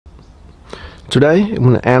Today, I'm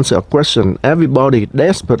going to answer a question everybody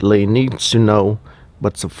desperately needs to know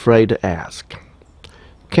but's afraid to ask.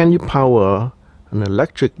 Can you power an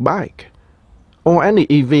electric bike, or any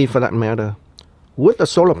EV for that matter, with a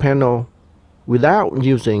solar panel without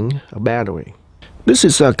using a battery? This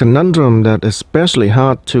is a conundrum that is especially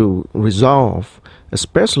hard to resolve,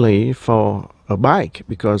 especially for a bike,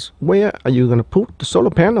 because where are you going to put the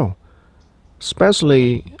solar panel?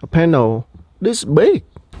 Especially a panel this big.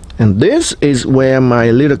 And this is where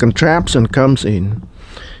my little contraption comes in.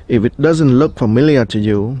 If it doesn't look familiar to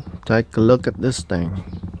you, take a look at this thing.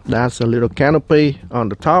 That's a little canopy on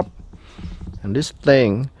the top, and this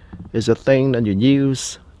thing is a thing that you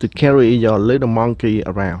use to carry your little monkey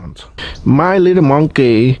around. My little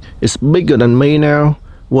monkey is bigger than me now,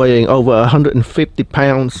 weighing over 150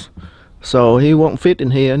 pounds, so he won't fit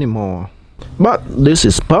in here anymore. But this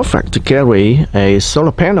is perfect to carry a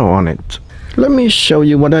solar panel on it. Let me show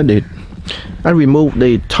you what I did. I removed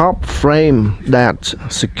the top frame that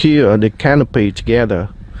secure the canopy together,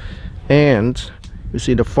 and you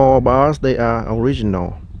see the 4 bars, they are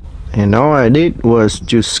original. And all I did was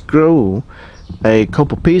to screw a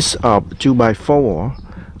couple piece of 2x4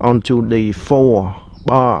 onto the 4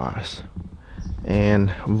 bars,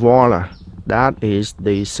 and voila, that is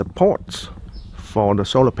the support for the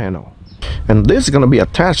solar panel. And this is going to be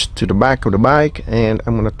attached to the back of the bike, and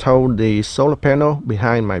I'm going to tow the solar panel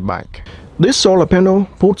behind my bike. This solar panel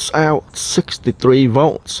puts out 63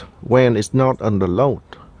 volts when it's not under load,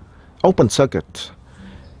 open circuit.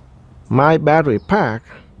 My battery pack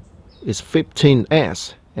is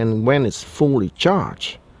 15S, and when it's fully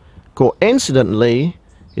charged, coincidentally,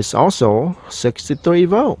 it's also 63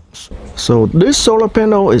 volts. So this solar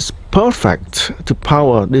panel is perfect to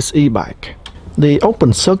power this e-bike. The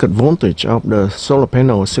open circuit voltage of the solar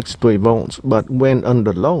panel is 63 volts, but when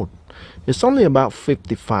under load, it's only about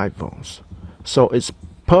 55 volts. So it's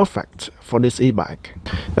perfect for this e-bike.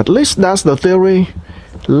 At least that's the theory.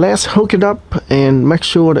 Let's hook it up and make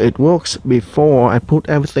sure that it works before I put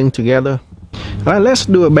everything together. Alright, let's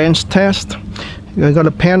do a bench test. I got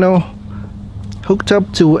a panel hooked up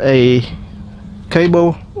to a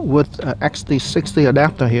cable with an XT60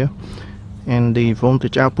 adapter here, and the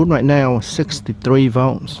voltage output right now is 63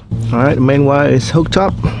 volts. Alright, the main wire is hooked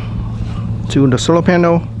up to the solar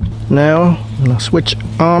panel. Now I'm gonna switch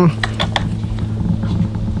on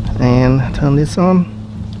and turn this on.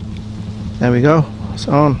 There we go, it's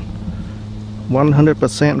on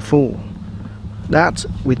 100% full. That's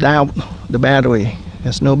without the battery.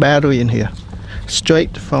 There's no battery in here,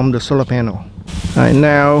 straight from the solar panel. Alright,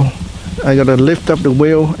 now I gotta lift up the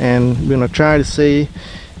wheel and we're gonna try to see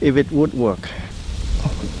if it would work.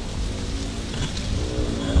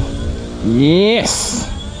 Yes,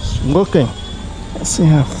 it's working. Let's see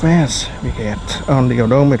how fast we get on the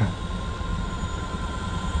odometer.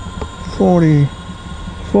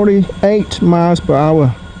 48 miles per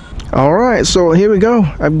hour. Alright, so here we go.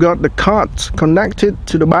 I've got the cart connected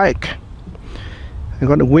to the bike. I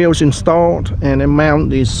got the wheels installed, and I mount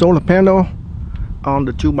the solar panel on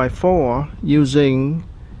the 2x4 using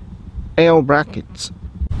L brackets.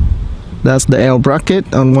 That's the L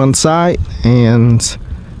bracket on one side and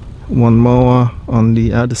one more on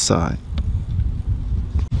the other side.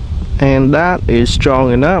 And that is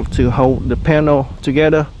strong enough to hold the panel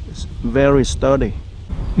together. It's very sturdy.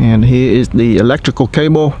 And here is the electrical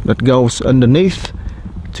cable that goes underneath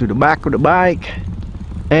to the back of the bike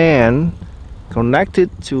and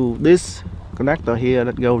connected to this connector here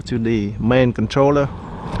that goes to the main controller.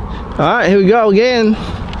 Alright, here we go again.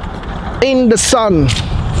 In the sun.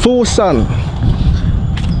 Full sun.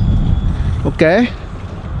 Okay,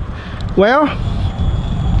 well,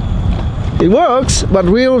 it works, but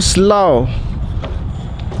real slow.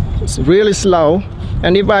 It's really slow,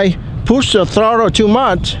 and if I push the throttle too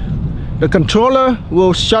much, the controller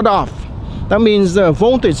will shut off. That means the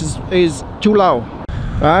voltage is too low.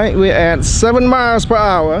 Right, we're at 7 miles per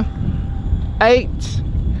hour, 8.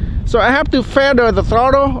 So I have to feather the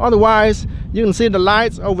throttle, otherwise you can see the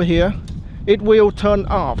lights over here. It will turn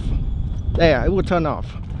off. There, it will turn off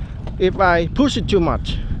if I push it too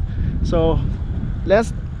much. So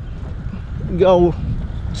let's go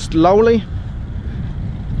slowly.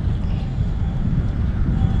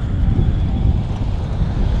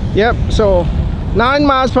 Yep, so 9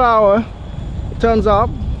 miles per hour, it turns off.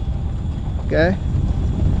 Okay,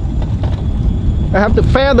 I have to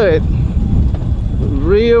feather it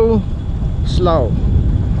real slow.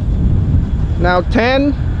 Now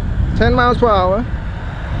 10 miles per hour.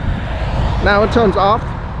 Now it turns off.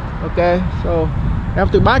 Okay, so I have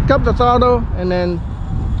to back up the throttle and then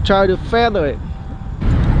try to feather it.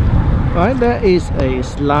 Right, there is a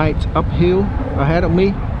slight uphill ahead of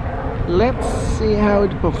me. Let's see how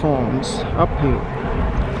it performs uphill.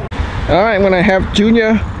 Alright, I'm gonna have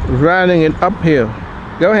Junior riding it uphill.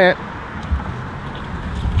 Go ahead.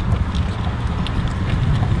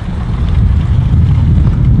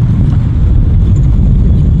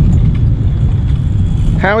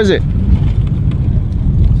 How is it?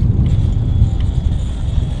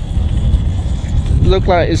 Look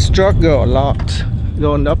like it struggled a lot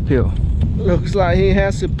going uphill. Looks like he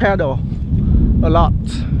has to pedal a lot.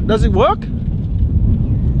 Does it work?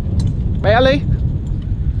 Barely?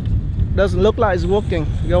 Doesn't look like it's working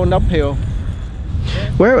going uphill.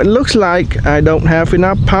 Well, it looks like I don't have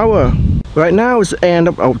enough power. Right now it's the end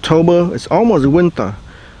of October. It's almost winter.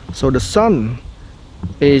 So the sun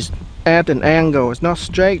is at an angle. It's not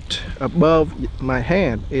straight above my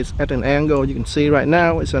head. It's at an angle. You can see right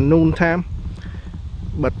now it's a noon time.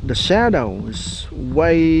 But the shadow is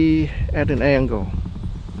way at an angle.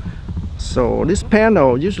 So this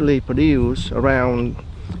panel usually produces around,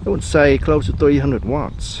 I would say, close to 300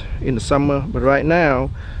 watts in the summer. But right now,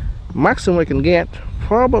 maximum I can get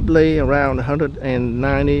probably around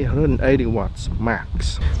 190, 180 watts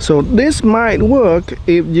max. So this might work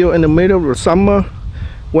if you're in the middle of the summer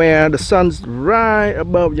where the sun's right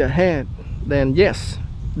above your head. Then yes,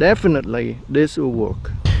 definitely this will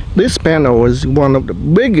work. This panel is one of the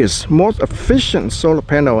biggest, most efficient solar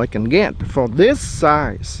panel I can get for this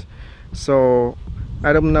size. So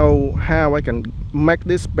I don't know how I can make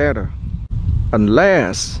this better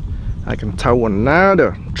unless I can tow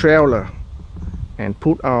another trailer and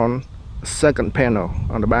put on a second panel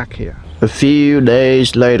on the back here. A few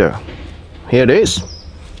days later, here it is.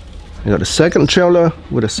 I got a second trailer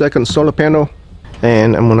with a second solar panel,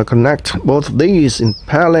 and I'm gonna connect both of these in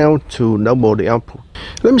parallel to double the output.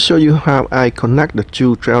 Let me show you how I connect the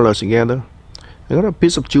two trailers together. I got a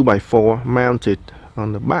piece of 2x4 mounted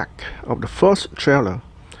on the back of the first trailer,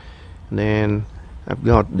 and then I've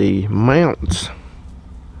got the mount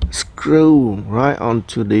screw right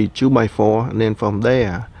onto the 2x4, and then from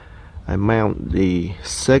there I mount the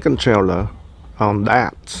second trailer on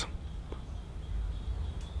that.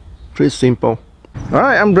 Pretty simple.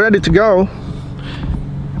 Alright, I'm ready to go.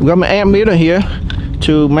 I've got my ammeter here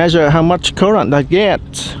to measure how much current I get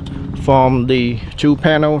from the two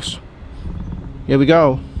panels. Here we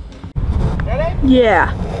go. Ready?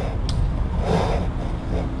 Yeah.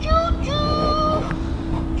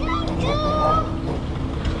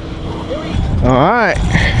 Alright,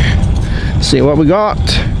 see what we got.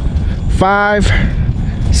 5,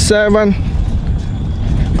 7,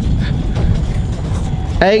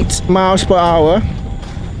 8 miles per hour.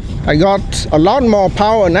 I got a lot more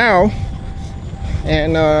power now,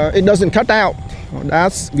 and it doesn't cut out. Well,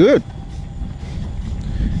 that's good.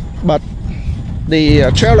 But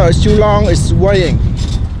the trailer is too long, it's swaying,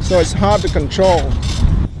 so it's hard to control.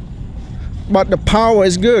 But the power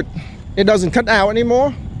is good. It doesn't cut out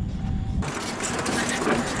anymore.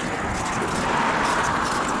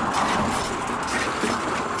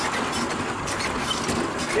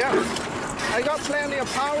 Yeah, I got plenty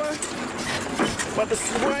of power, but the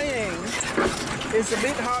swaying is a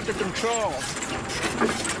bit hard to control.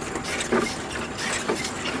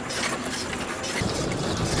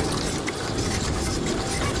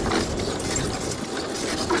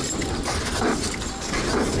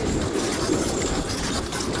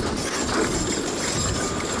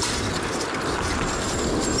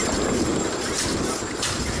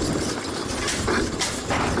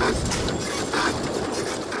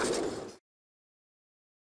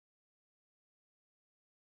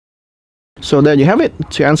 So there you have it.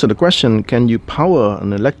 To answer the question, can you power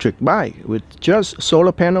an electric bike with just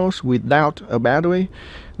solar panels without a battery?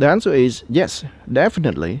 The answer is yes,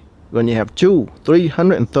 definitely. When you have two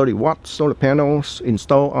 330 watt solar panels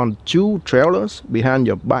installed on two trailers behind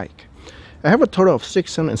your bike. I have a total of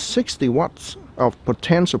 660 watts of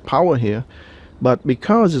potential power here, but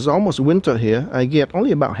because it's almost winter here, I get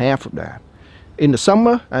only about half of that. In the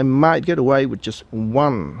summer, I might get away with just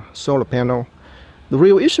one solar panel. The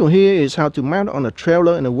real issue here is how to mount on a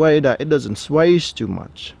trailer in a way that it doesn't sway too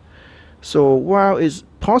much. So while it's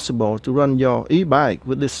possible to run your e-bike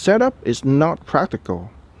with this setup, it's not practical.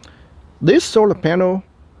 This solar panel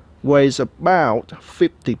weighs about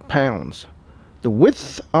 50 pounds. The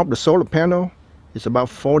width of the solar panel is about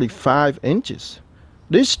 45 inches.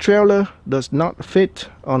 This trailer does not fit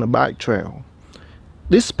on a bike trail.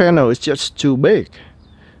 This panel is just too big.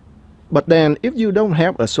 But then if you don't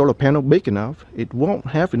have a solar panel big enough, it won't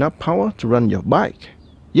have enough power to run your bike.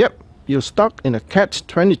 Yep, you're stuck in a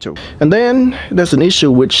catch-22. And then there's an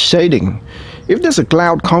issue with shading. If there's a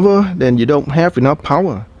cloud cover, then you don't have enough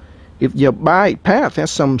power. If your bike path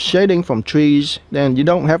has some shading from trees, then you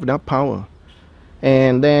don't have enough power.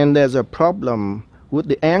 And then there's a problem with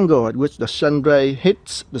the angle at which the sun ray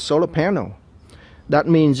hits the solar panel. That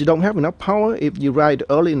means you don't have enough power if you ride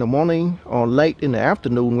early in the morning or late in the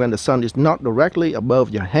afternoon when the sun is not directly above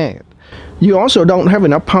your head. You also don't have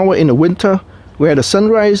enough power in the winter where the sun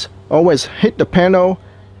rays always hit the panel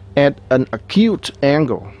at an acute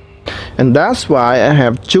angle. And that's why I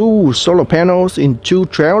have 2 solar panels in 2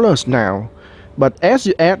 trailers now. But as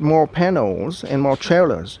you add more panels and more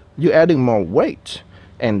trailers, you're adding more weight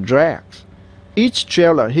and drag. Each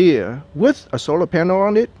trailer here with a solar panel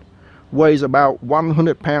on it weighs about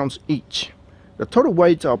 100 pounds each. The total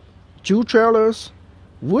weight of 2 trailers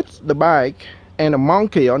with the bike and a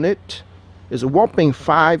monkey on it is a whopping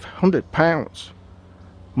 500 pounds.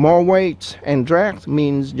 More weight and drag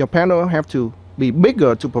means your panel have to be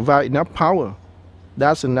bigger to provide enough power.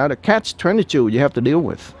 That's another catch-22 you have to deal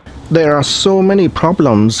with. There are so many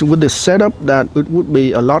problems with this setup that it would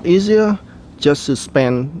be a lot easier just to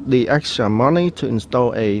spend the extra money to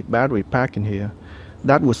install a battery pack in here.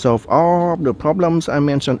 That would solve all of the problems I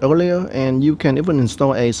mentioned earlier, and you can even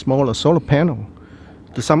install a smaller solar panel.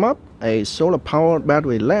 To sum up, a solar-powered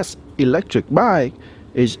battery-less electric bike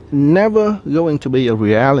is never going to be a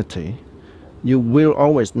reality. You will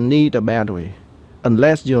always need a battery,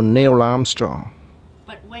 unless you're Neil Armstrong.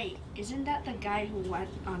 But wait, isn't that the guy who went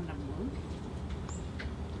on the moon?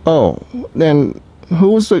 Oh, then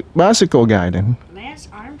who's the bicycle guy then? Lance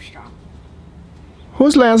Armstrong.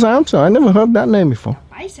 Who's Lance Armstrong? I never heard that name before.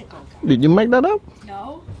 Bicycle guy. Did you make that up?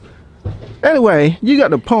 No. Anyway, you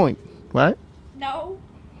got the point, right? No.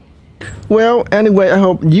 Well, anyway, I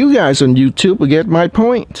hope you guys on YouTube will get my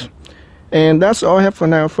point. And that's all I have for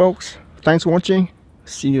now, folks. Thanks for watching.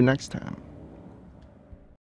 See you next time.